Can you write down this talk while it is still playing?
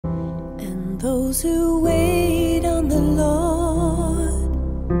Those who wait on the Lord,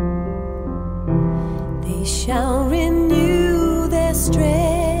 they shall renew their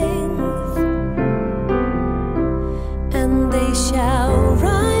strength, and they shall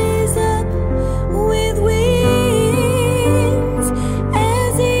rise up with wings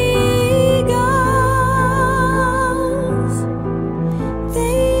as eagles.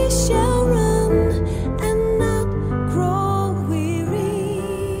 They shall run and not grow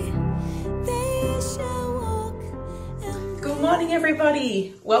weary. They shall walk and... Good morning,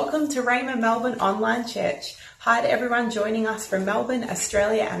 everybody. Welcome to Rhema Melbourne Online Church. Hi to everyone joining us from Melbourne,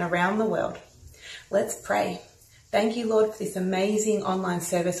 Australia and around the world. Let's pray. Thank you, Lord, for this amazing online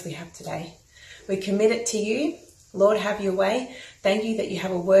service we have today. We commit it to you. Lord, have your way. Thank you that you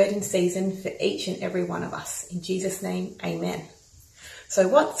have a word in season for each and every one of us. In Jesus' name, amen. So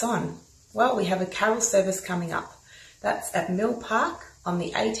what's on? Well, we have a carol service coming up. That's at Mill Park on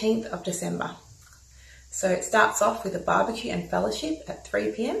the 18th of December. So it starts off with a barbecue and fellowship at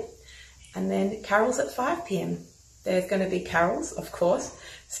 3 p.m. and then carols at 5 p.m. There's going to be carols, of course,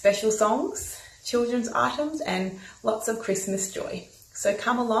 special songs, children's items and lots of Christmas joy. So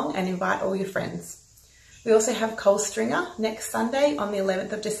come along and invite all your friends. We also have Cole Stringer next Sunday on the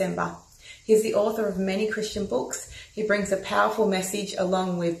 11th of December. He's the author of many Christian books. He brings a powerful message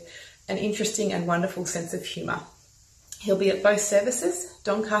along with an interesting and wonderful sense of humour. He'll be at both services,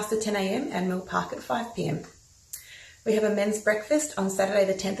 Doncaster 10 a.m. and Mill Park at 5 p.m. We have a men's breakfast on Saturday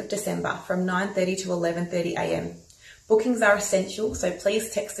the 10th of December from 9:30 to 11:30 a.m. Bookings are essential, so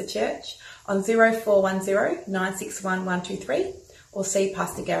please text the church on 0410 961 123 or see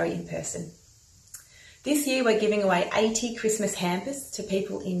Pastor Gary in person. This year we're giving away 80 Christmas hampers to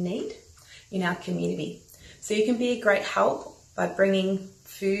people in need in our community. So you can be a great help by bringing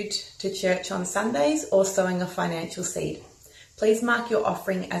food to church on Sundays or sowing a financial seed. Please mark your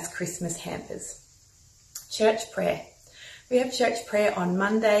offering as Christmas hampers. Church prayer. We have church prayer on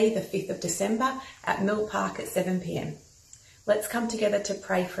Monday the 5th of December at Mill Park at 7 p.m. Let's come together to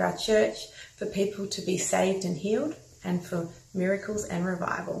pray for our church, for people to be saved and healed, and for miracles and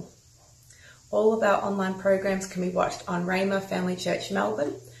revival. All of our online programs can be watched on Rhema Family Church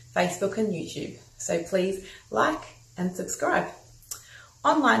Melbourne, Facebook and YouTube. So please like and subscribe.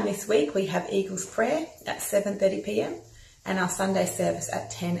 Online this week we have Eagles Prayer at 7:30 p.m. and our Sunday service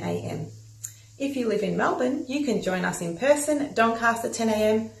at 10 a.m. If you live in Melbourne, you can join us in person at Doncaster 10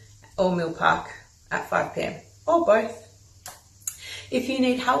 a.m. or Mill Park at 5 p.m. or both. If you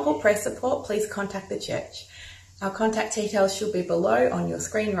need help or prayer support, please contact the church. Our contact details should be below on your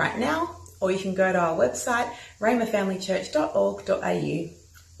screen right now, or you can go to our website, rhemafamilychurch.org.au,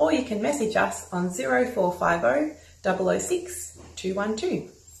 or you can message us on 0450 006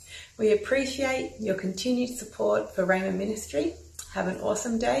 212. We appreciate your continued support for Rhema Ministry. Have an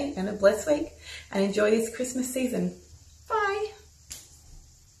awesome day and a blessed week, and enjoy this Christmas season. Bye.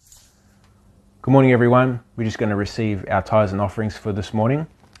 Good morning, everyone. We're just going to receive our tithes and offerings for this morning.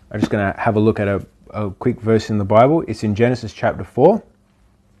 I'm just going to have a look at a quick verse in the Bible. It's in Genesis chapter 4.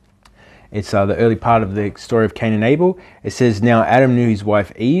 It's the early part of the story of Cain and Abel. It says, "Now Adam knew his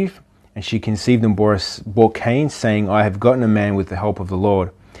wife Eve, and she conceived and bore Cain, saying, I have gotten a man with the help of the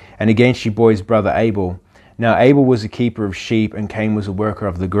Lord. And again she bore his brother Abel. Now Abel was a keeper of sheep, and Cain was a worker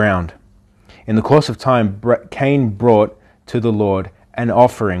of the ground. In the course of time, Cain brought to the Lord an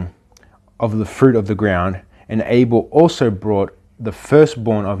offering of the fruit of the ground, and Abel also brought the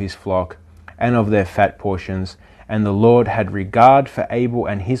firstborn of his flock and of their fat portions. And the Lord had regard for Abel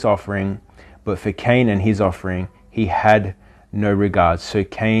and his offering, but for Cain and his offering he had no regard. So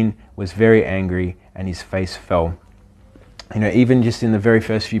Cain was very angry, and his face fell." Even just in the very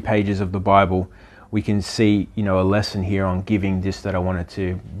first few pages of the Bible, we can see, a lesson here on giving, just that I wanted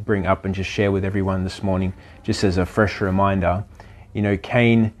to bring up and just share with everyone this morning, just as a fresh reminder.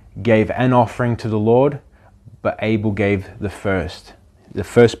 Cain gave an offering to the Lord, but Abel gave the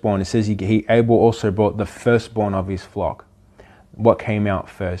firstborn. It says Abel also brought the firstborn of his flock. What came out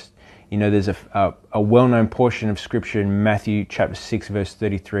first? There's a well-known portion of scripture in Matthew chapter 6 verse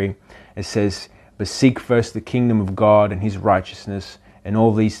 33. It says, "But seek first the kingdom of God and his righteousness, and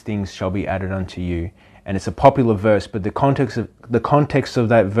all these things shall be added unto you." And it's a popular verse, but the context of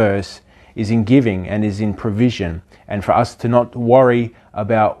that verse is in giving and is in provision, and for us to not worry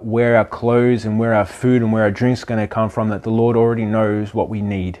about where our clothes and where our food and where our drinks are going to come from, that the Lord already knows what we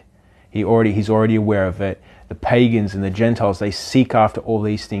need. He's already aware of it. The pagans and the Gentiles, they seek after all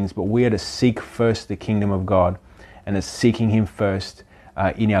these things, but we are to seek first the kingdom of God, and it's seeking him first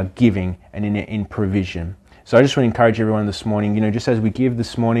in our giving and in provision. So I just want to encourage everyone this morning, just as we give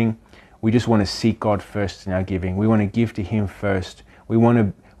this morning, we just want to seek God first in our giving. We want to give to him first. We want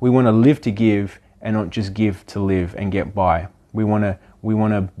we want to live to give and not just give to live and get by. We want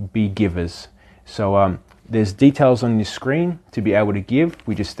to be givers. So there's details on your screen to be able to give.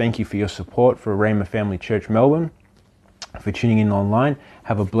 We just thank you for your support for Rhema Family Church Melbourne, for tuning in online.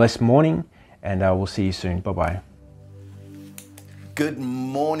 Have a blessed morning, and we'll see you soon. Bye-bye. Good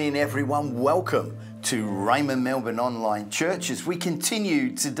morning, everyone. Welcome to Rhema Melbourne Online Church as we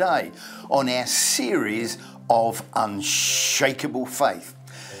continue today on our series of Unshakable Faith.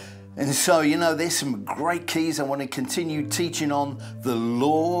 And so, there's some great keys. I want to continue teaching on the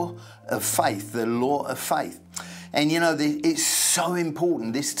law of faith, the law of faith. And it's so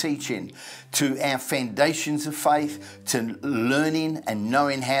important, this teaching, to our foundations of faith, to learning and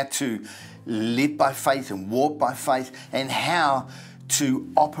knowing how to live by faith and walk by faith, and how to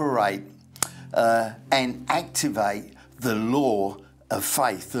operate and activate the law of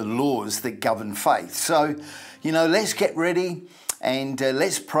faith, the laws that govern faith. So, let's get ready and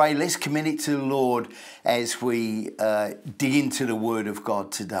let's pray. Let's commit it to the Lord as we dig into the Word of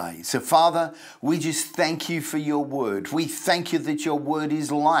God today. So, Father, we just thank you for your Word. We thank you that your Word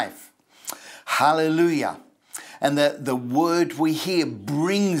is life. Hallelujah. And that the Word we hear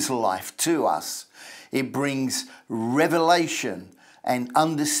brings life to us. It brings revelation and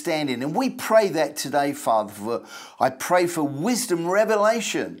understanding. And we pray that today, Father. I pray for wisdom,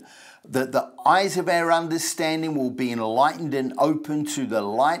 revelation, that the eyes of our understanding will be enlightened and open to the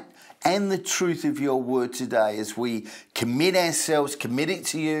light and the truth of your word today as we commit ourselves, commit it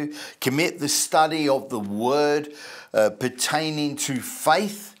to you, commit the study of the word pertaining to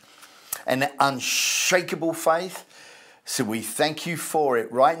faith and unshakable faith. So we thank you for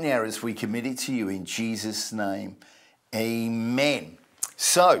it right now as we commit it to you in Jesus' name. Amen.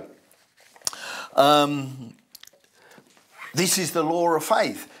 So, this is the law of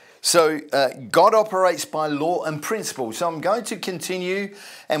faith. So, God operates by law and principle. So I'm going to continue,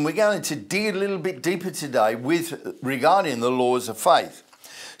 and we're going to dig a little bit deeper today regarding the laws of faith.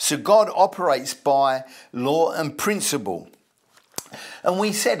 So God operates by law and principle. And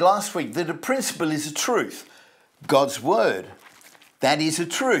we said last week that a principle is a truth. God's word, that is a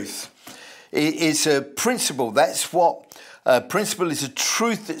truth. It's a principle. That's what principle is, a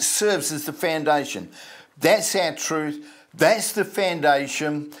truth that serves as the foundation. That's our truth. That's the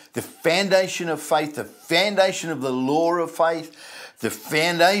foundation of faith, the foundation of the law of faith, the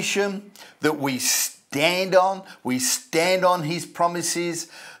foundation that we stand on. We stand on his promises,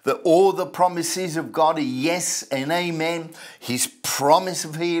 that all the promises of God are yes and amen. His promise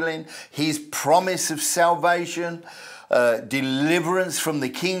of healing, his promise of salvation, deliverance from the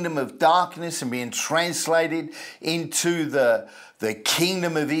kingdom of darkness and being translated into the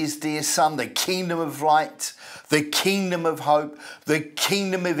kingdom of his dear son, the kingdom of light, the kingdom of hope, the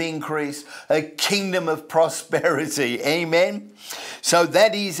kingdom of increase, a kingdom of prosperity. Amen. So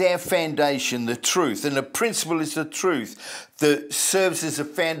that is our foundation, the truth. And the principle is the truth that serves as a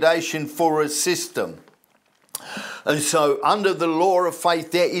foundation for a system. And so under the law of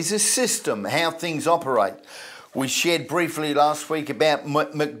faith, there is a system, how things operate. We shared briefly last week about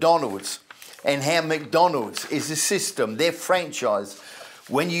McDonald's and how McDonald's is a system, their franchise.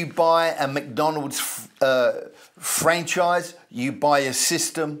 When you buy a McDonald's franchise, you buy a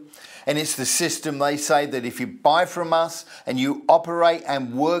system. And it's the system, they say, that if you buy from us and you operate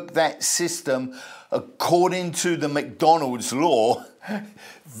and work that system according to the McDonald's law,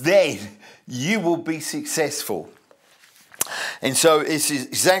 then you will be successful. And so it's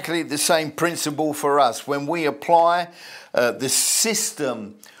exactly the same principle for us. When we apply the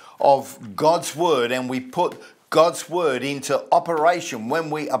system of God's word and we put God's word into operation, when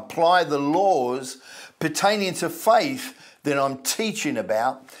we apply the laws pertaining to faith that I'm teaching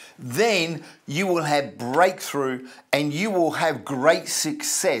about, then you will have breakthrough and you will have great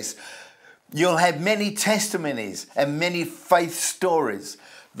success. You'll have many testimonies and many faith stories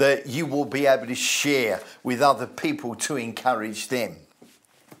that you will be able to share with other people to encourage them.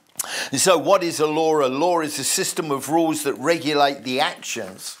 And so what is a law? A law is a system of rules that regulate the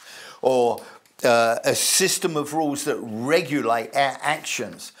actions, or a system of rules that regulate our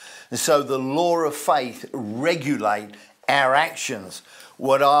actions. And so the law of faith regulate our actions.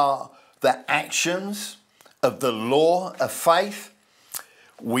 What are the actions of the law of faith?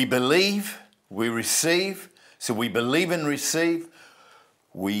 We believe, we receive. So we believe and receive.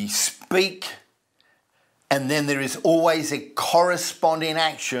 We speak, and then there is always a corresponding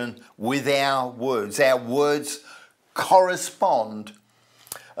action with our words. Our words correspond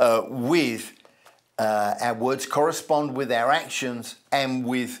with our actions, and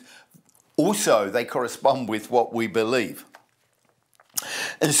they correspond with what we believe.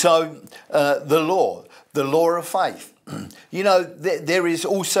 And so the law of faith. You know, there is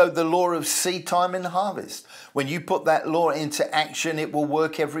also the law of seed time and harvest. When you put that law into action, it will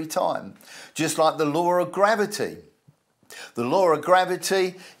work every time. Just like the law of gravity. The law of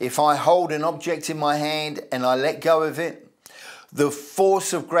gravity, if I hold an object in my hand and I let go of it, the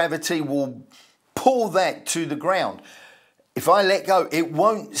force of gravity will pull that to the ground. If I let go, it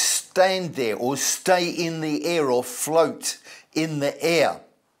won't stand there or stay in the air or float in the air.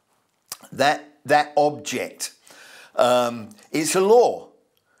 That object. It's a law,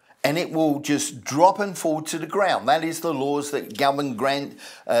 and it will just drop and fall to the ground. That is the laws that govern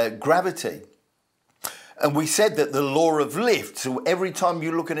gravity. And we said that the law of lift, so every time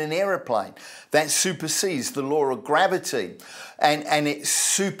you look at an aeroplane, that supersedes the law of gravity, and it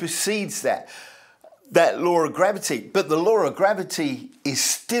supersedes that law of gravity. But the law of gravity is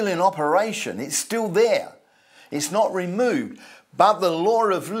still in operation. It's still there. It's not removed. But the law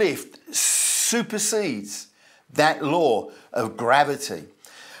of lift supersedes that law of gravity.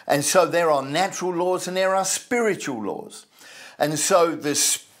 And so there are natural laws and there are spiritual laws. And so the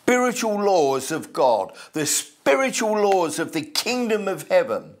spiritual laws of God, the spiritual laws of the kingdom of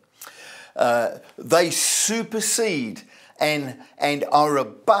heaven, they supersede and are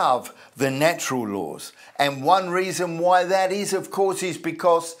above the natural laws. And one reason why that is, of course, is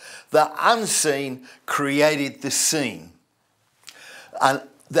because the unseen created the seen. And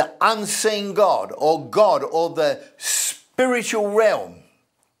the unseen God or the spiritual realm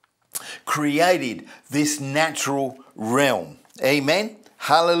created this natural realm. Amen?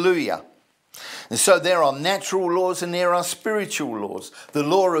 Hallelujah. And so there are natural laws and there are spiritual laws. The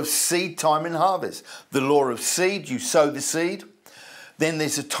law of seed, time and harvest. The law of seed, you sow the seed. Then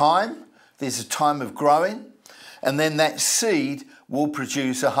there's a time of growing. And then that seed will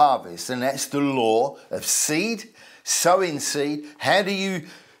produce a harvest. And that's the law of seed, sowing seed. How do you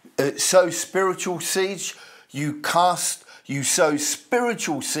sow spiritual seeds? You sow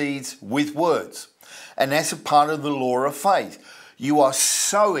spiritual seeds with words. And that's a part of the law of faith. You are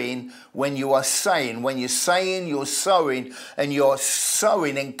sowing when you are saying. When you're saying, you're sowing, and you're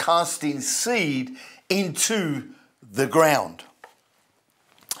sowing and casting seed into the ground.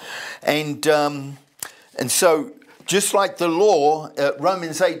 And so just like the law,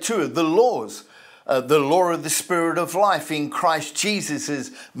 Romans 8:2, the laws, the law of the Spirit of life in Christ Jesus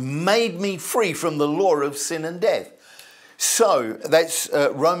has made me free from the law of sin and death. So that's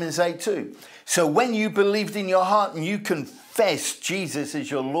Romans 8:2. So when you believed in your heart and you confess Jesus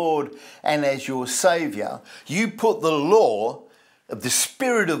as your Lord and as your Savior, you put the law of the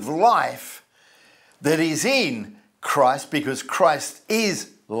Spirit of life that is in Christ, because Christ is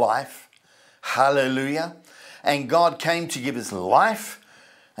life. Hallelujah. And God came to give us life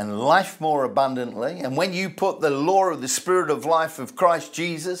and life more abundantly. And when you put the law of the Spirit of life of Christ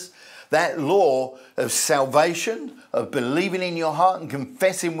Jesus, that law of salvation, of believing in your heart and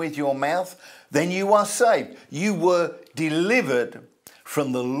confessing with your mouth, then you are saved. You were delivered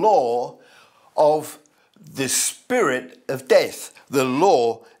from the law of the spirit of death, the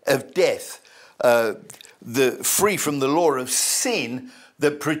law of death, free from the law of sin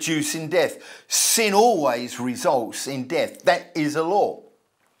that produces death. Sin always results in death. That is a law.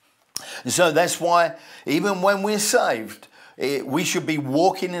 And so that's why even when we're saved, we should be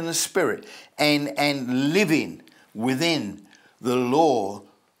walking in the Spirit and living within the law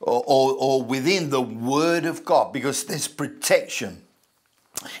or within the Word of God, because there's protection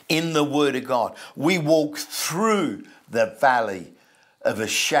in the Word of God. We walk through the valley of a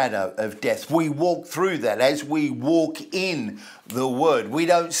shadow of death. We walk through that as we walk in the Word. We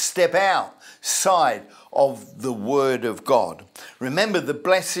don't step outside of the Word of God. Remember, the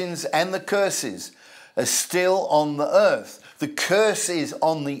blessings and the curses are still on the earth. The curse is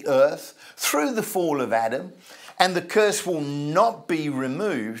on the earth through the fall of Adam, and the curse will not be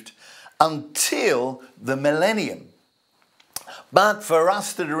removed until the millennium. But for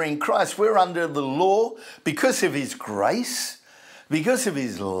us that are in Christ, we're under the law because of His grace, because of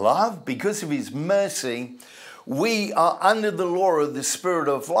His love, because of His mercy. We are under the law of the Spirit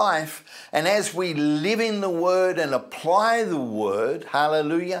of life, and as we live in the Word and apply the Word,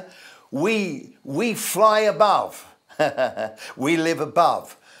 hallelujah, we fly above. We live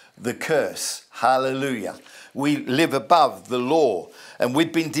above the curse. Hallelujah. We live above the law, and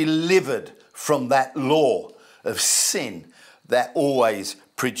we've been delivered from that law of sin that always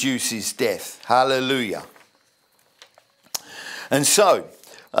produces death. Hallelujah. And so,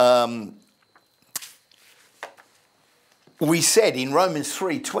 we said in Romans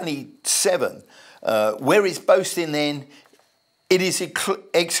 3:27, where is boasting then? It is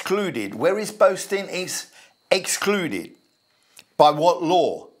excluded. Where is boasting? It's excluded. By what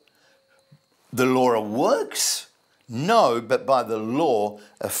law? The law of works? No, but by the law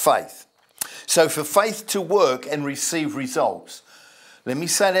of faith. So for faith to work and receive results, let me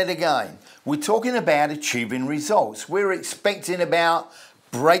say that again. We're talking about achieving results. We're expecting about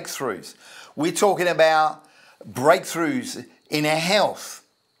breakthroughs. We're talking about breakthroughs in our health,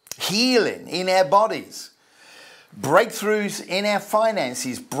 healing in our bodies, breakthroughs in our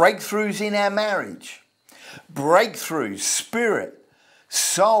finances, breakthroughs in our marriage, breakthroughs, spirit,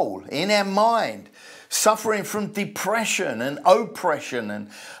 soul, in our mind, suffering from depression and oppression, and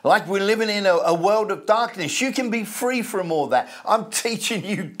like we're living in a world of darkness. You can be free from all that. I'm teaching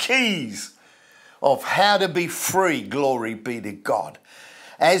you keys of how to be free, glory be to God.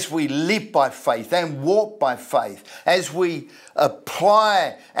 As we live by faith and walk by faith, as we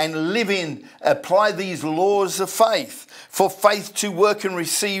apply these laws of faith, for faith to work and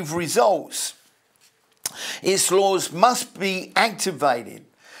receive results, its laws must be activated.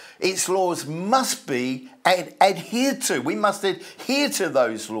 Its laws must be adhered to. We must adhere to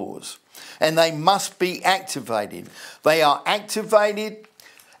those laws, and they must be activated. They are activated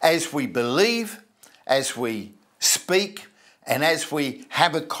as we believe, as we speak, and as we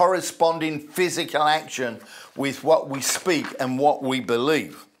have a corresponding physical action with what we speak and what we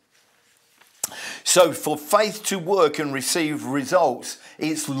believe. So for faith to work and receive results,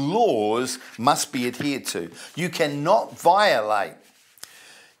 its laws must be adhered to. You cannot violate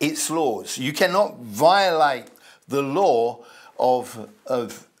its laws. You cannot violate the law of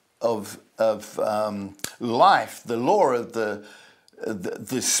life, the law of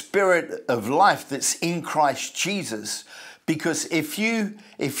the spirit of life that's in Christ Jesus. Because if you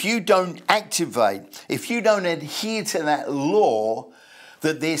don't activate, if you don't adhere to that law,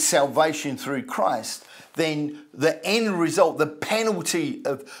 that there's salvation through Christ, then the end result, the penalty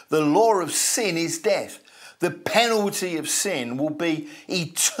of the law of sin is death. The penalty of sin will be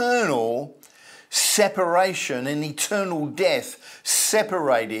eternal separation and eternal death,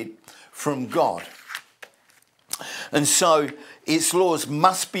 separated from God. And so its laws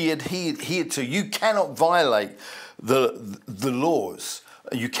must be adhered to. You cannot violate the laws.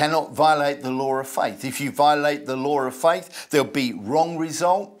 You cannot violate the law of faith. If you violate the law of faith, there'll be wrong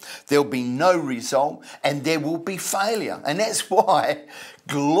result, there'll be no result, and there will be failure. And that's why,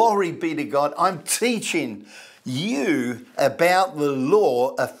 glory be to God, I'm teaching you about the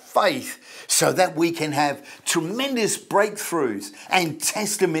law of faith so that we can have tremendous breakthroughs and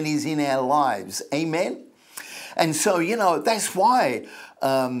testimonies in our lives. Amen? And so, that's why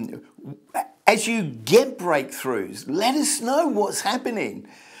as you get breakthroughs, let us know what's happening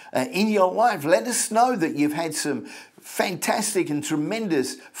in your life. Let us know that you've had some fantastic and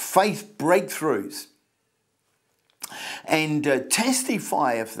tremendous faith breakthroughs. And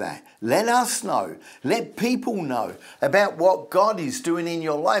testify of that. Let us know. Let people know about what God is doing in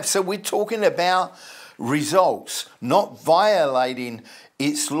your life. So we're talking about results, not violating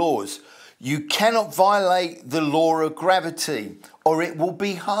its laws. You cannot violate the law of gravity, or it will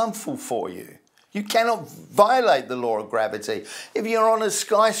be harmful for you. You cannot violate the law of gravity. If you're on a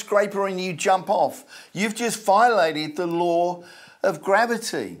skyscraper and you jump off, you've just violated the law of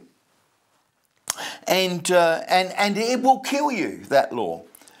gravity. And it will kill you, that law.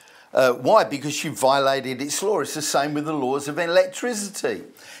 Why? Because you violated its law. It's the same with the laws of electricity.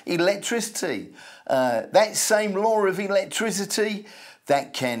 That same law of electricity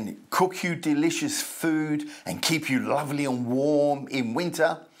that can cook you delicious food and keep you lovely and warm in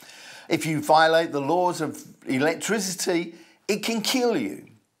winter. If you violate the laws of electricity, it can kill you.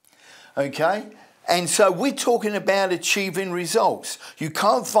 Okay? And so we're talking about achieving results. You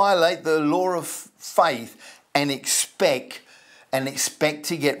can't violate the law of faith and expect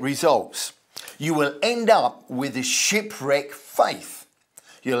to get results. You will end up with a shipwrecked faith.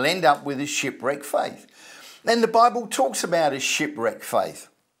 You'll end up with a shipwrecked faith. Then the Bible talks about a shipwrecked faith.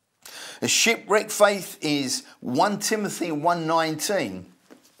 A shipwrecked faith is 1 Timothy 1:19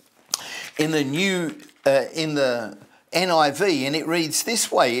 in the NIV, and it reads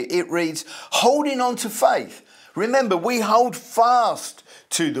this way. It reads, holding on to faith. Remember, we hold fast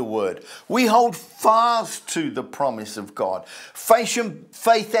to the word. We hold fast to the promise of God. Faith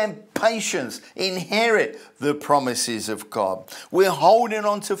and patience inherit the promises of God. We're holding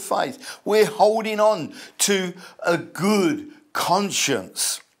on to faith. We're holding on to a good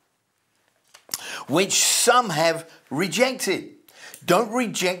conscience, which some have rejected. Don't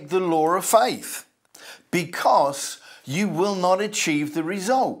reject the law of faith, because you will not achieve the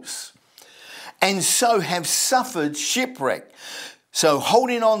results, and so have suffered shipwreck. So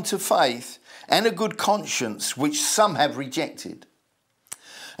holding on to faith and a good conscience, which some have rejected.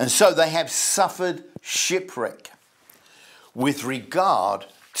 And so they have suffered shipwreck with regard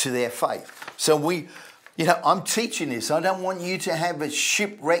to their faith. So I'm teaching this. I don't want you to have a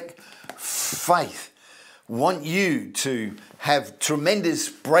shipwreck faith. I want you to have tremendous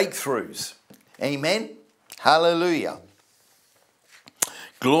breakthroughs. Amen. Hallelujah.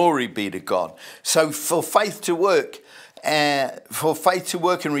 Glory be to God. So for faith to work and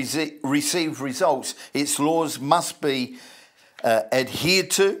receive results, its laws must be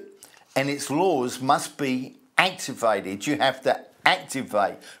adhered to, and its laws must be activated. You have to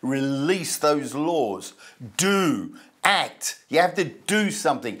activate, release those laws. Do, act. You have to do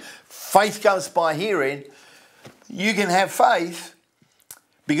something. Faith comes by hearing. You can have faith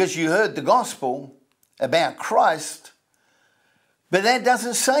because you heard the gospel about Christ, but that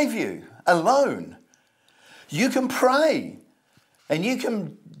doesn't save you alone. You can pray, and you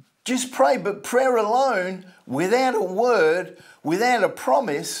can just pray, but prayer alone, without a word, without a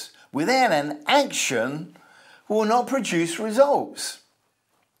promise, without an action, will not produce results.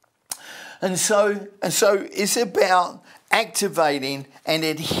 And so it's about activating and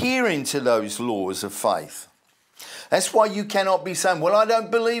adhering to those laws of faith. That's why you cannot be saying, well, I don't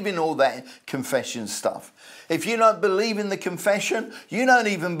believe in all that confession stuff. If you don't believe in the confession, you don't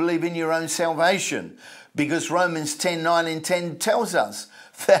even believe in your own salvation, because Romans 10:9 and 10 tells us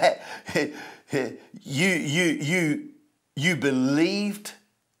that you believed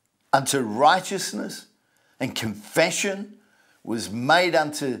unto righteousness, and confession was made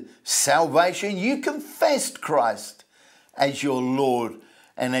unto salvation. You confessed Christ as your Lord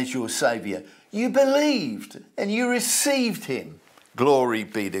and as your Saviour. You believed and you received him. Glory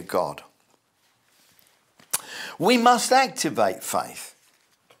be to God. We must activate faith.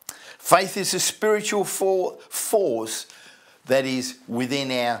 Faith is a spiritual force that is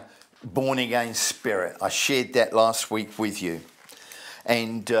within our born-again spirit. I shared that last week with you.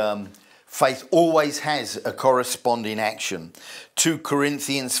 And faith always has a corresponding action. 2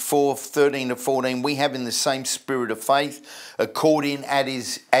 Corinthians 4:13-14, we have in the same spirit of faith, according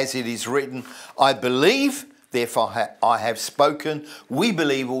as it is written, I believe, therefore I have spoken. We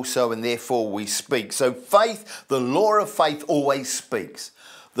believe also, and therefore we speak. So faith, the law of faith always speaks.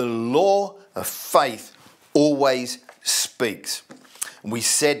 The law of faith always speaks. We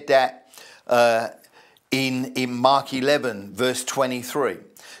said that in Mark 11, verse 23.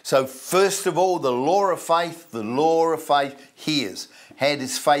 So first of all, the law of faith hears. How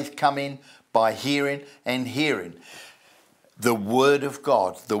does faith come in? By hearing and hearing. The word of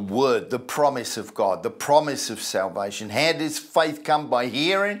God, the word, the promise of God, the promise of salvation. How does faith come? By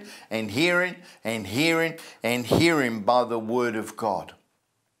hearing and hearing and hearing and hearing by the word of God.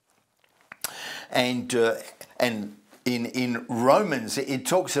 And in Romans, it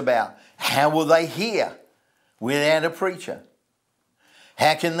talks about how will they hear without a preacher?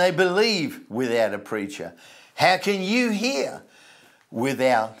 How can they believe without a preacher? How can you hear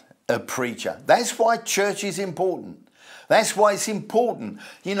without a preacher? That's why church is important. That's why it's important,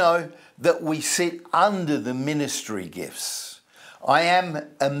 that we sit under the ministry gifts. I am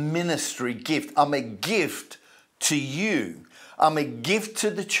a ministry gift. I'm a gift to you. I'm a gift to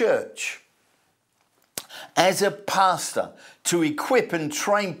the church. As a pastor, to equip and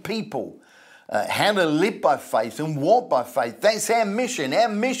train people how to live by faith and walk by faith. That's our mission. Our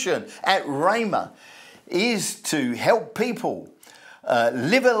mission at Rhema is to help people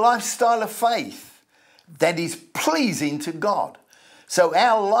live a lifestyle of faith that is pleasing to God. So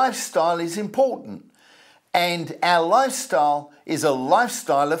our lifestyle is important. And our lifestyle is a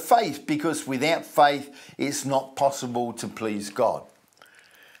lifestyle of faith, because without faith, it's not possible to please God.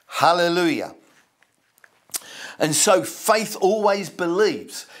 Hallelujah. And so faith always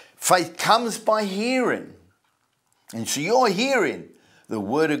believes. Faith comes by hearing. And so you're hearing the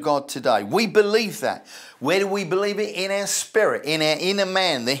word of God today. We believe that. Where do we believe it? In our spirit, in our inner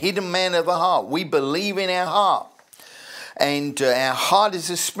man, the hidden man of the heart. We believe in our heart. And our heart is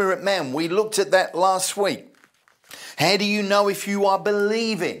a spirit man. We looked at that last week. How do you know if you are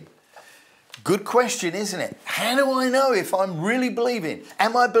believing? Good question, isn't it? How do I know if I'm really believing?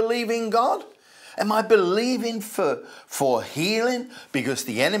 Am I believing God? Am I believing for healing? Because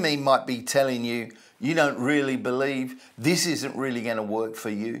the enemy might be telling you, you don't really believe, this isn't really going to work for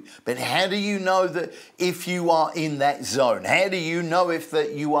you. But how do you know that if you are in that zone? How do you know if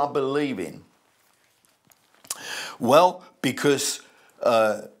that you are believing? Well, because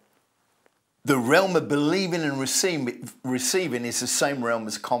the realm of believing and receiving is the same realm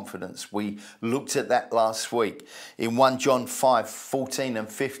as confidence. We looked at that last week in 1 John 5:14 and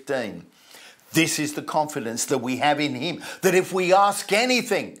 15. This is the confidence that we have in him, that if we ask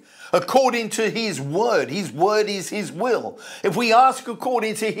anything according to his word is his will. If we ask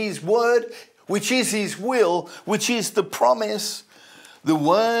according to his word, which is his will, which is the promise, the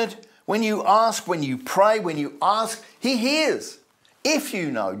word, When you ask, when you pray, when you ask, he hears. If you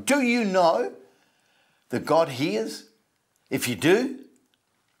know. Do you know that God hears? If you do,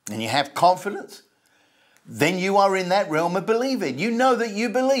 and you have confidence, then you are in that realm of believing. You know that you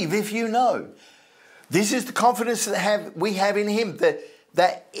believe if you know. This is the confidence that we have in him,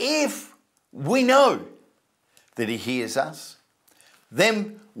 that if we know that he hears us,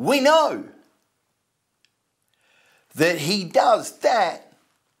 then we know that he does that,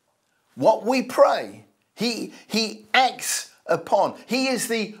 what we pray, he acts upon. He is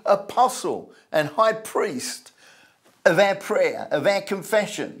the apostle and high priest of our prayer, of our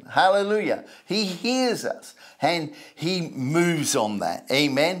confession. Hallelujah. He hears us and he moves on that.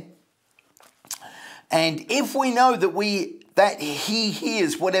 Amen. And if we know that he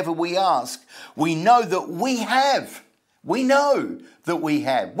hears whatever we ask, we know that we have. We know that we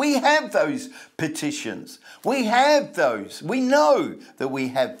have those petitions. We have those. We know that we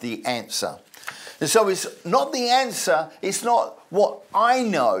have the answer. And so it's not the answer. It's not what I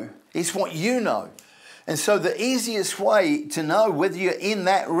know. It's what you know. And so the easiest way to know whether you're in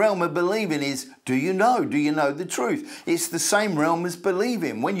that realm of believing is, do you know? Do you know the truth? It's the same realm as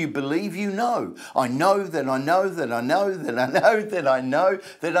believing. When you believe, you know. I know that I know that I know that I know that I know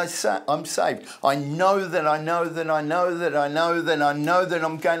that I'm saved. I know that I know that I know that I know that I know that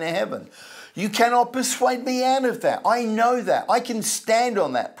I'm going to heaven. You cannot persuade me out of that. I know that. I can stand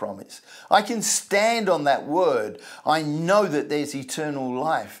on that promise. I can stand on that word. I know that there's eternal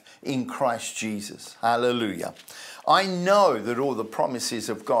life in Christ Jesus. Hallelujah. I know that all the promises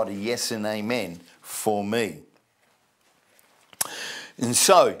of God are yes and amen for me. And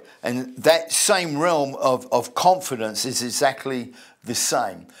that same realm of confidence is exactly the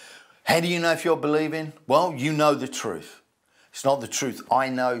same. How do you know if you're believing? Well, you know the truth. It's not the truth I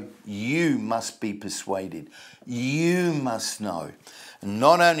know. You must be persuaded. You must know. And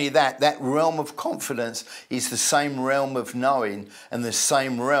not only that, that realm of confidence is the same realm of knowing and the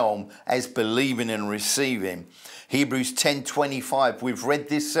same realm as believing and receiving. Hebrews 10:25, we've read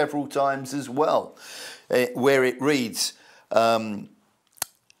this several times as well, where it reads, cast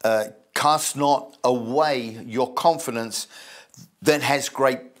not away your confidence that has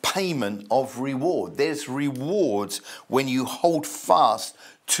great payment of reward. There's rewards when you hold fast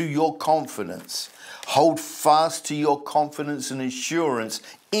to your confidence. Hold fast to your confidence and assurance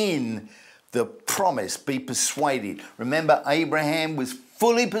in the promise. Be persuaded. Remember, Abraham was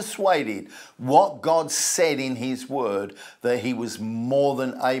fully persuaded what God said in his word, that he was more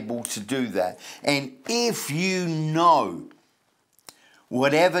than able to do that. And if you know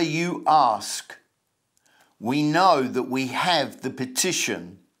whatever you ask, we know that we have the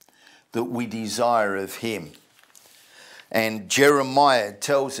petition that we desire of him. And Jeremiah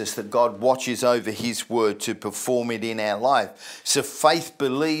tells us that God watches over his word to perform it in our life. So faith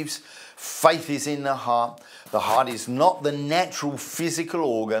believes, faith is in the heart. The heart is not the natural physical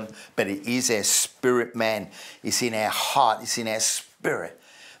organ, but it is our spirit man. It's in our heart, it's in our spirit.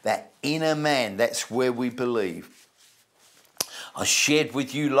 That inner man, that's where we believe. I shared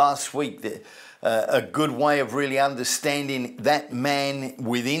with you last week that a good way of really understanding that man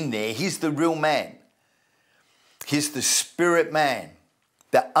within there. He's the real man. He's the spirit man,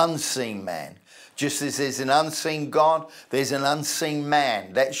 the unseen man. Just as there's an unseen God, there's an unseen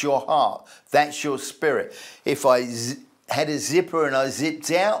man. That's your heart. That's your spirit. If I had a zipper and I zipped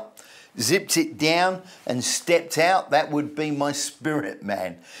it down and stepped out, that would be my spirit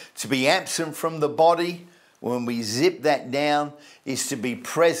man. To be absent from the body, when we zip that down, is to be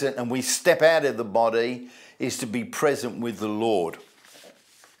present, and we step out of the body, is to be present with the Lord.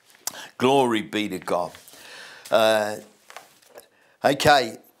 Glory be to God.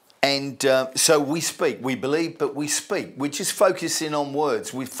 Okay, and so we speak. We believe, but we speak. We're just focusing on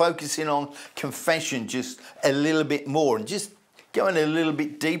words. We're focusing on confession just a little bit more and just going a little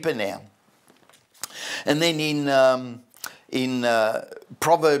bit deeper now. And then in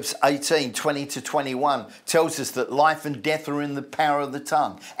Proverbs 18:20-21 tells us that life and death are in the power of the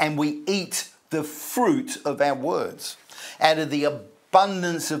tongue, and we eat the fruit of our words. Out of the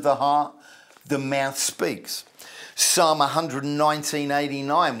abundance of the heart, the mouth speaks. Psalm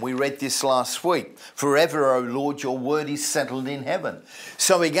 119:89, we read this last week. Forever, O Lord, your word is settled in heaven.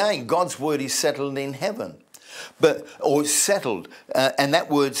 So again, God's word is settled in heaven. Settled, and that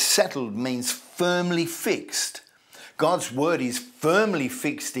word settled means firmly fixed. God's word is firmly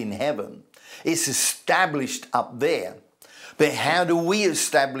fixed in heaven. It's established up there. But how do we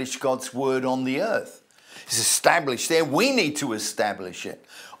establish God's word on the earth? It's established there. We need to establish it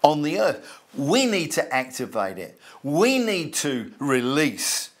on the earth. We need to activate it. We need to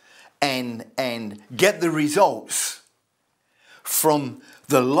release and get the results from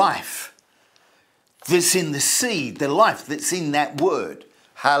the life that's in the seed, the life that's in that word.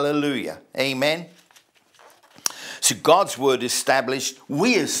 Hallelujah. Amen. So God's word established,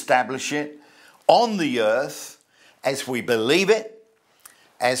 we establish it on the earth as we believe it,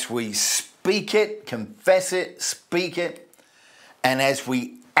 as we speak it, confess it, speak it, and as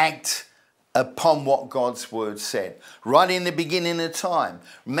we act upon what God's word said. Right in the beginning of time.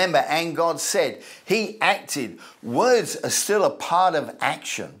 Remember, and God said, he acted. Words are still a part of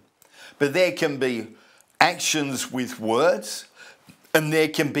action, but there can be actions with words, and there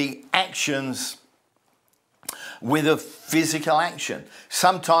can be actions with a physical action.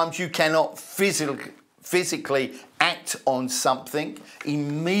 Sometimes you cannot physically act on something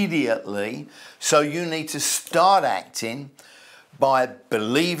immediately, so you need to start acting by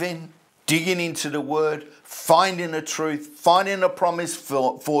believing, digging into the word, finding a truth, finding a promise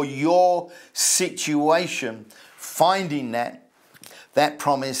for your situation, finding that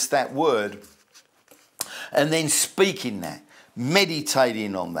promise, that word, and then speaking that,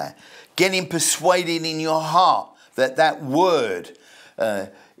 meditating on that, getting persuaded in your heart that word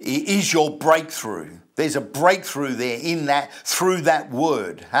is your breakthrough. There's a breakthrough there in that, through that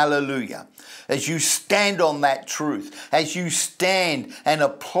word. Hallelujah. As you stand on that truth, as you stand and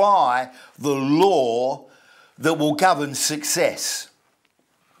apply the law that will govern success.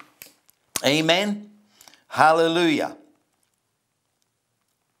 Amen. Hallelujah.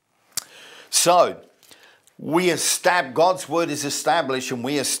 So, God's word is established, and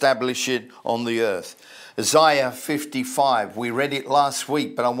we establish it on the earth. Isaiah 55, we read it last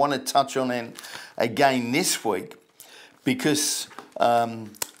week, but I want to touch on it again this week because I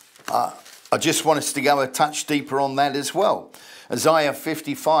just want us to go a touch deeper on that as well. Isaiah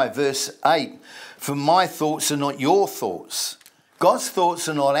 55 verse 8, for my thoughts are not your thoughts. God's thoughts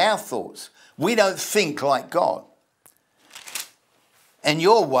are not our thoughts. We don't think like God. And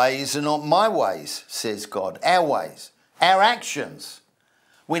your ways are not my ways, says God. Our ways, our actions.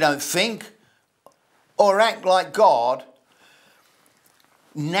 We don't think or act like God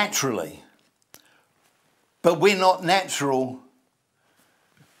naturally. But we're not natural,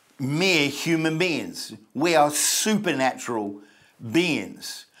 mere human beings. We are supernatural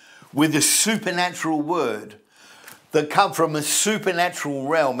beings with a supernatural word that come from a supernatural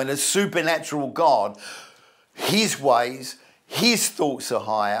realm and a supernatural God. His ways, his thoughts are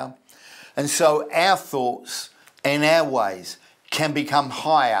higher. And so our thoughts and our ways can become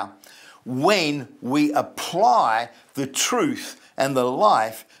higher when we apply the truth and the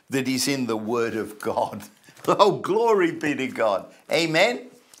life that is in the Word of God. Oh, glory be to God.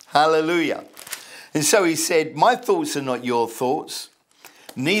 Amen. Hallelujah. And so he said, my thoughts are not your thoughts,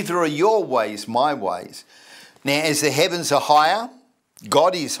 neither are your ways my ways. Now, as the heavens are higher,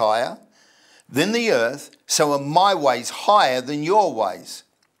 God is higher than the earth, so are my ways higher than your ways.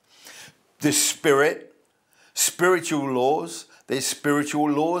 The Spirit, spiritual laws, there's spiritual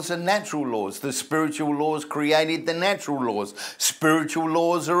laws and natural laws. The spiritual laws created the natural laws. Spiritual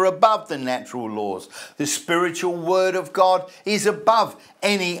laws are above the natural laws. The spiritual word of God is above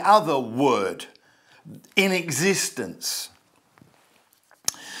any other word in existence.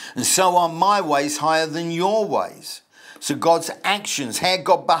 And so are my ways higher than your ways. So God's actions, how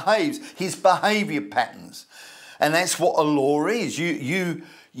God behaves, his behavior patterns. And that's what a law is. You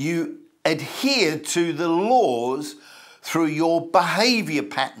adhere to the laws through your behavior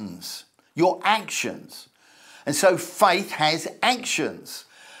patterns, your actions. And so faith has actions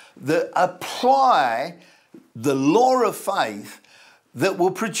that apply the law of faith that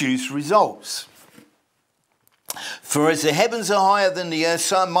will produce results. For as the heavens are higher than the earth,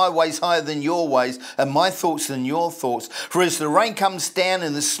 so are my ways higher than your ways, and my thoughts than your thoughts. For as the rain comes down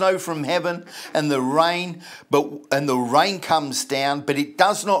and the snow from heaven, and the rain comes down, but it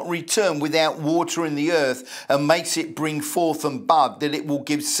does not return without watering the earth, and makes it bring forth and bud, that it will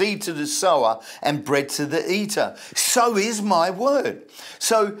give seed to the sower and bread to the eater. So is my word.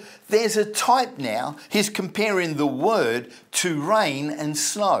 So there's a type now. He's comparing the word to rain and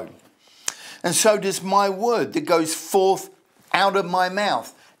snow. And so does my word that goes forth out of my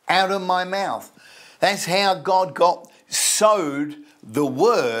mouth, out of my mouth. That's how God sowed the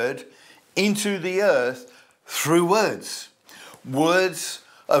word into the earth through words. Words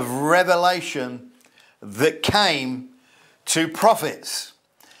of revelation that came to prophets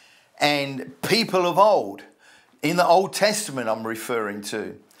and people of old. In the Old Testament I'm referring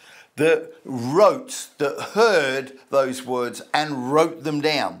to. That heard those words and wrote them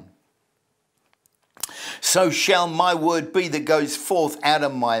down. So shall my word be that goes forth out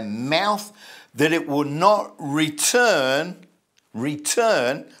of my mouth, that it will not return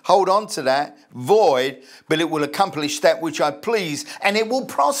return, hold on to that, void, but it will accomplish that which I please, and it will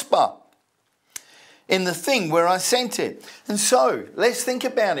prosper in the thing where I sent it. And so, let's think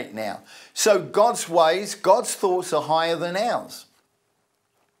about it now. So God's ways, God's thoughts are higher than ours.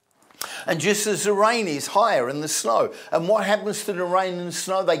 And just as the rain is higher than the snow. And what happens to the rain and the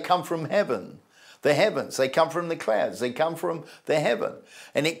snow? They come from heaven. The heavens, they come from the clouds. They come from the heaven.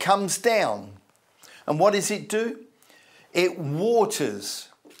 And it comes down. And what does it do? It waters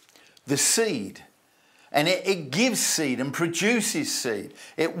the seed. And it gives seed and produces seed.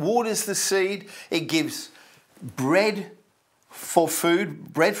 It waters the seed. It gives bread for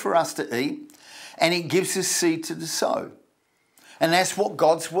food, bread for us to eat. And it gives us seed to sow. And that's what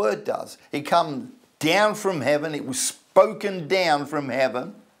God's word does. It comes down from heaven. It was spoken down from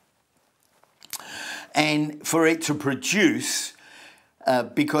heaven. And for it to produce,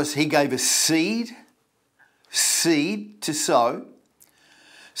 because he gave us seed to sow.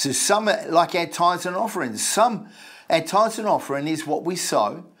 So some, like our tithes and offerings, our tithes and offering is what we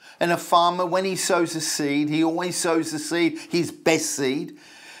sow. And a farmer, when he sows a seed, he always sows the seed, his best seed,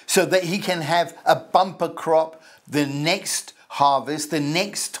 so that he can have a bumper crop the next harvest, the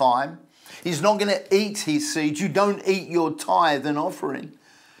next time. He's not going to eat his seed. You don't eat your tithe and offering.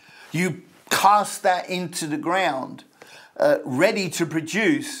 You cast that into the ground, ready to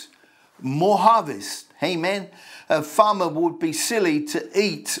produce more harvest. Amen. A farmer would be silly to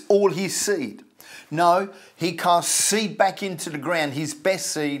eat all his seed. No, he casts seed back into the ground, his best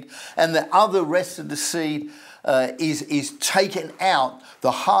seed, and the other rest of the seed is taken out,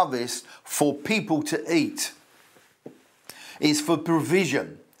 the harvest, for people to eat. It's for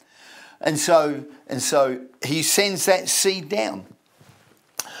provision. And so he sends that seed down.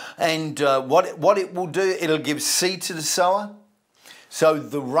 And what it will do, it'll give seed to the sower. So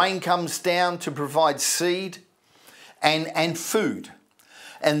the rain comes down to provide seed and food.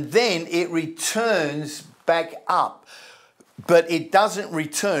 And then it returns back up. But it doesn't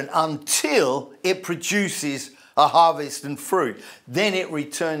return until it produces a harvest and fruit. Then it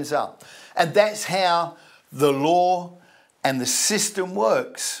returns up. And that's how the law and the system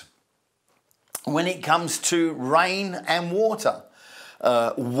works when it comes to rain and water.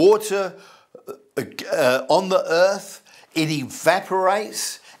 Water on the earth, it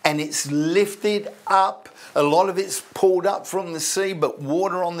evaporates and it's lifted up. A lot of it's pulled up from the sea, but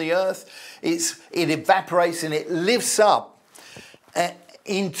water on the earth, it evaporates and it lifts up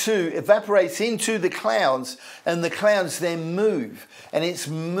evaporates into the clouds, and the clouds then move, and it's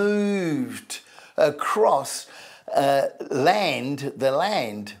moved across the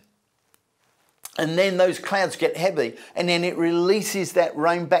land. And then those clouds get heavy, and then it releases that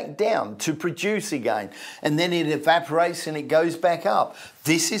rain back down to produce again. And then it evaporates and it goes back up.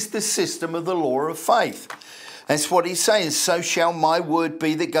 This is the system of the law of faith. That's what he's saying. So shall my word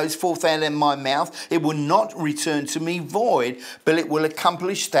be that goes forth out of my mouth. It will not return to me void, but it will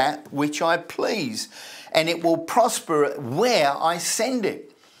accomplish that which I please. And it will prosper where I send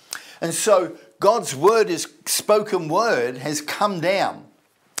it. And so God's word, his spoken word, has come down.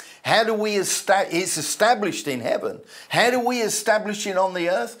 How do we establish? It's established in heaven. How do we establish it on the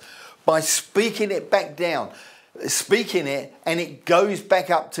earth? By speaking it back down. Speaking it, and it goes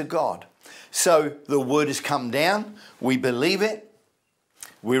back up to God. So the word has come down. We believe it.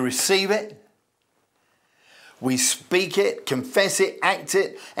 We receive it. We speak it, confess it, act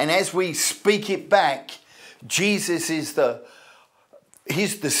it. And as we speak it back, Jesus is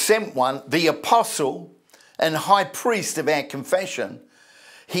he's the sent one, the apostle and high priest of our confession.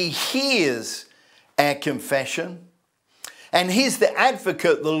 He hears our confession. And he's the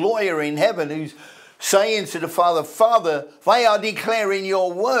advocate, the lawyer in heaven, who's saying to the Father, Father, they are declaring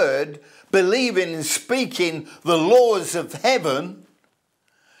your word, believing and speaking the laws of heaven,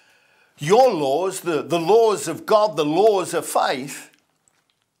 your laws, the laws of God, the laws of faith.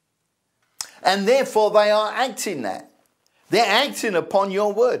 And therefore they are acting that. They're acting upon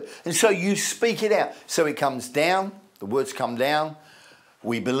your word. And so you speak it out. So it comes down, the words come down.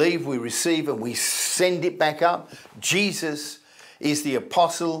 We believe, we receive, and we send it back up. Jesus is the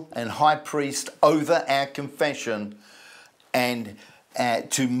apostle and high priest over our confession, and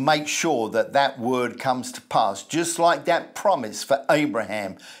to make sure that that word comes to pass. Just like that promise for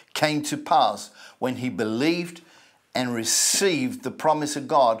Abraham came to pass when he believed and received the promise of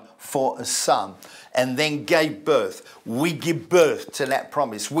God for a son and then gave birth. We give birth to that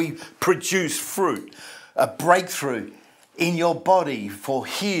promise. We produce fruit, a breakthrough in your body for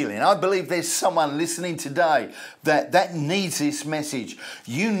healing. I believe there's someone listening today that needs this message.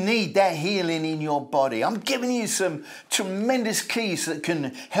 You need that healing in your body. I'm giving you some tremendous keys that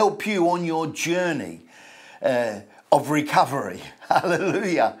can help you on your journey of recovery.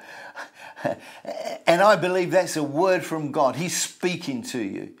 Hallelujah. And I believe that's a word from God. He's speaking to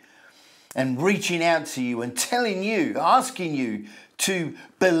you and reaching out to you and telling you, asking you to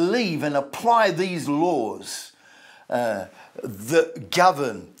believe and apply these laws that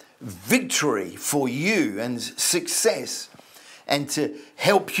govern victory for you and success, and to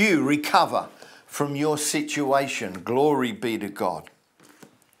help you recover from your situation. Glory be to God.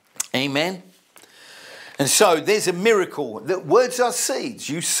 Amen. And so there's a miracle that words are seeds.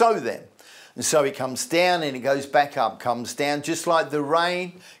 You sow them. And so it comes down and it goes back up, comes down, just like the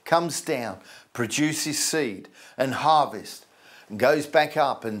rain comes down, produces seed and harvest, and goes back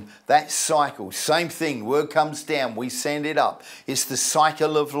up. And that cycle, same thing, word comes down, we send it up. It's the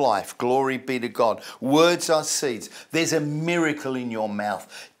cycle of life. Glory be to God. Words are seeds. There's a miracle in your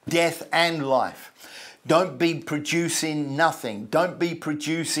mouth, death and life. Don't be producing nothing. Don't be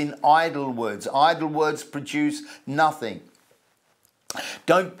producing idle words. Idle words produce nothing.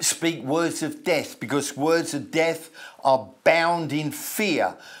 Don't speak words of death, because words of death are bound in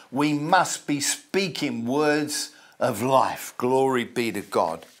fear. We must be speaking words of life. Glory be to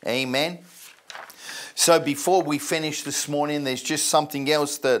God. Amen. So before we finish this morning, there's just something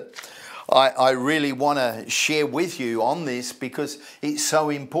else that I really want to share with you on this, because it's so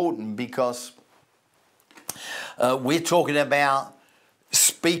important, because we're talking about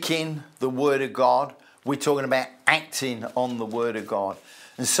speaking the word of God. We're talking about acting on the word of God.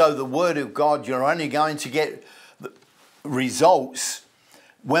 And so the word of God, you're only going to get results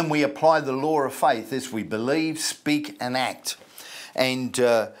when we apply the law of faith, as we believe, speak and act. And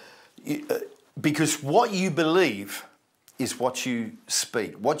because what you believe is what you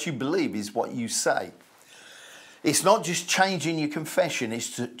speak. What you believe is what you say. It's not just changing your confession,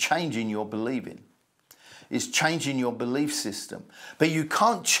 it's changing your believing. It's changing your belief system. But you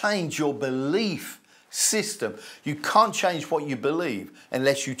can't change your belief system. You can't change what you believe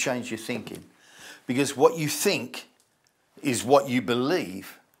unless you change your thinking. Because what you think is what you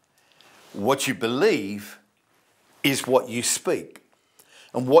believe. What you believe is what you speak.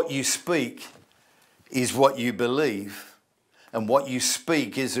 And what you speak is what you believe. And what you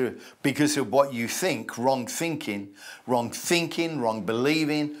speak is because of what you think, wrong thinking, wrong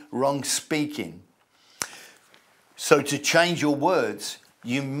believing, wrong speaking. So to change your words,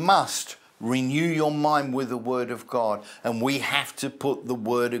 you must renew your mind with the word of God. And we have to put the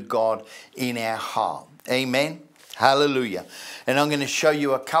word of God in our heart. Amen. Hallelujah. And I'm going to show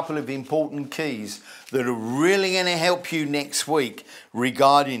you a couple of important keys that are really going to help you next week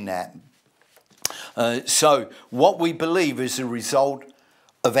regarding that. So what we believe is a result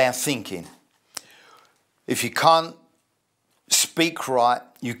of our thinking. If you can't speak right,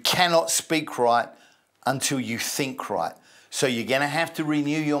 you cannot speak right until you think right. So you're going to have to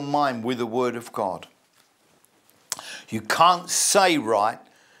renew your mind with the word of God. You can't say right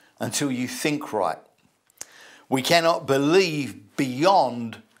until you think right. We cannot believe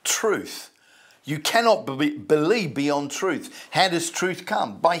beyond truth. You cannot believe beyond truth. How does truth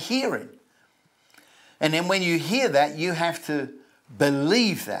come? By hearing. And then when you hear that, you have to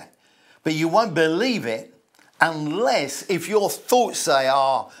believe that. But you won't believe it unless, if your thoughts say,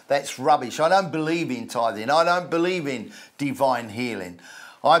 that's rubbish. I don't believe in tithing. I don't believe in divine healing.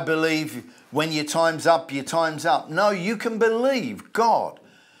 I believe when your time's up, your time's up. No, you can believe God.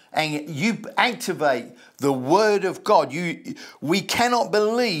 And you activate the word of God. We cannot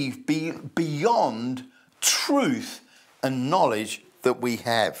believe beyond truth and knowledge that we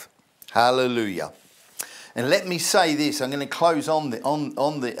have. Hallelujah. And let me say this. I'm going to close on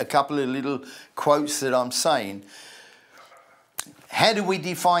a couple of little quotes that I'm saying. How do we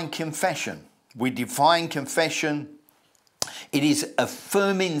define confession? We define confession, it is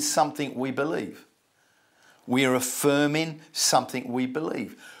affirming something we believe. We are affirming something we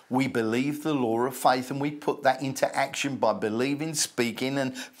believe. We believe the law of faith and we put that into action by believing, speaking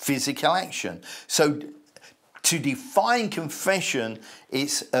and physical action. So to define confession,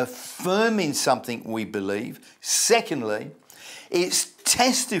 it's affirming something we believe. Secondly, it's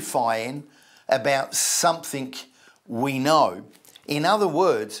testifying about something we know. In other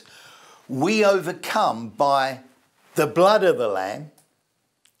words, we overcome by the blood of the Lamb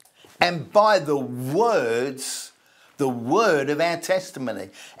and by the word of our testimony.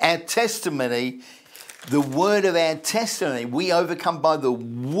 Our testimony, the word of our testimony, we overcome by the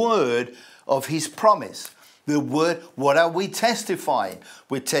word of his promise. The word, what are we testifying?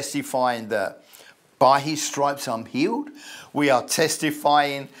 We're testifying that by his stripes I'm healed. We are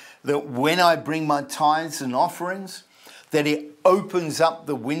testifying that when I bring my tithes and offerings, that it opens up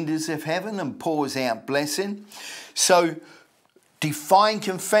the windows of heaven and pours out blessing. So define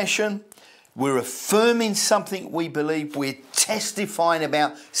confession. We're affirming something we believe. We're testifying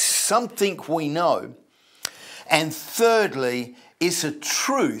about something we know. And thirdly, it's a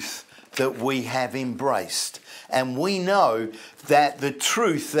truth that we have embraced. And we know that the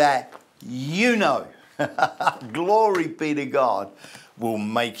truth that you know, glory be to God, will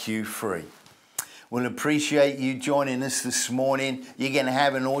make you free. We'll appreciate you joining us this morning. You're going to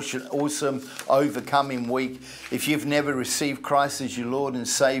have an awesome overcoming week. If you've never received Christ as your Lord and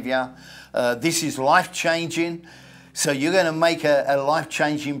Saviour, this is life-changing. So you're going to make a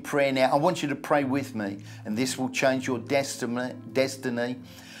life-changing prayer now. I want you to pray with me, and this will change your destiny,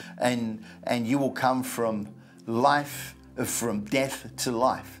 and you will come from death to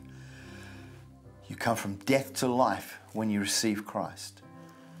life. You come from death to life when you receive Christ.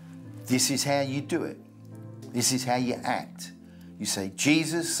 This is how you do it. This is how you act. You say,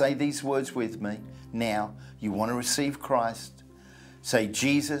 Jesus, say these words with me. Now, you want to receive Christ. Say,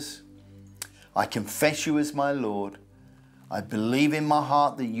 Jesus, I confess you as my Lord. I believe in my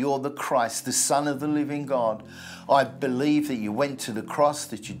heart that you're the Christ, the Son of the living God. I believe that you went to the cross,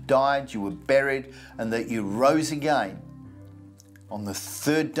 that you died, you were buried, and that you rose again on the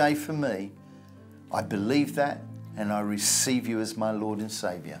third day for me. I believe that, and I receive you as my Lord and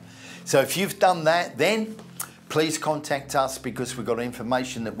Saviour. So if you've done that, then please contact us, because we've got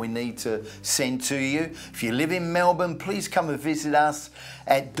information that we need to send to you. If you live in Melbourne, please come and visit us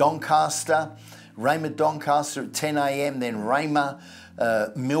at Doncaster, Rhema Doncaster at 10 a.m, then Rhema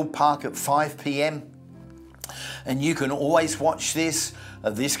Mill Park at 5 p.m. And you can always watch this.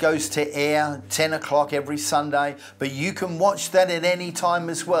 This goes to air 10 o'clock every Sunday, but you can watch that at any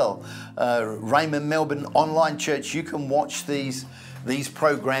time as well. Rhema Melbourne Online Church, you can watch these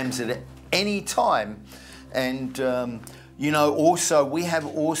programs at any time. And you know, also we have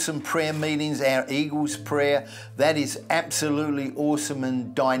awesome prayer meetings. Our Eagles prayer, that is absolutely awesome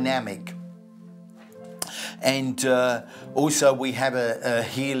and dynamic. And also we have a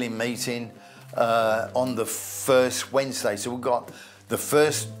healing meeting on the first Wednesday. So we've got the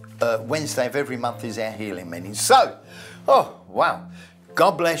first Wednesday of every month is our healing meeting. So, oh wow,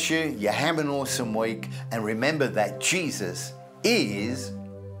 God bless you. You have an awesome week, and remember that Jesus is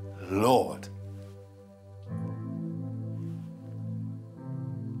Lord.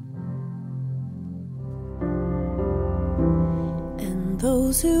 And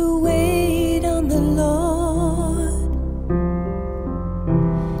those who wait on the Lord,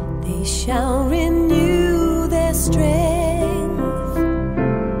 they shall renew their strength,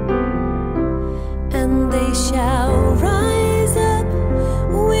 and they shall rise up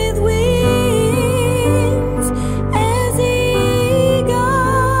with wings as eagles.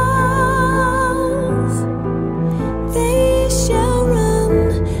 They shall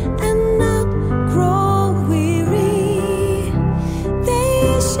run and not grow weary.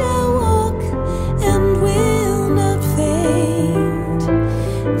 They shall walk and will not faint.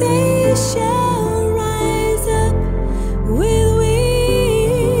 They shall rise up with wings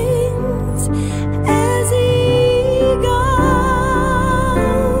as eagles.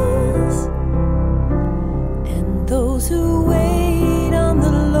 And those who wait on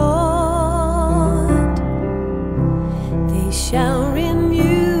the Lord, they shall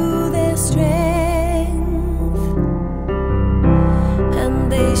renew their strength,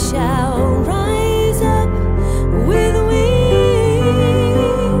 and they shall rise up with wings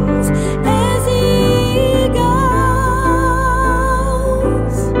as eagles.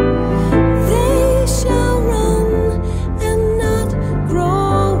 They shall run and not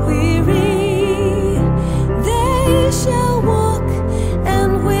grow weary. They shall walk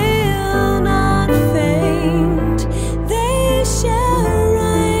and will not faint. They shall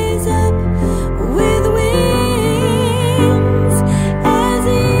rise up with wings as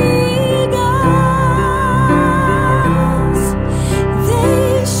eagles.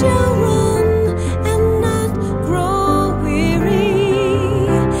 They shall run and not grow weary.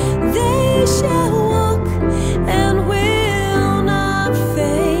 They shall walk and will not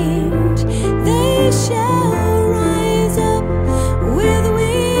faint. They shall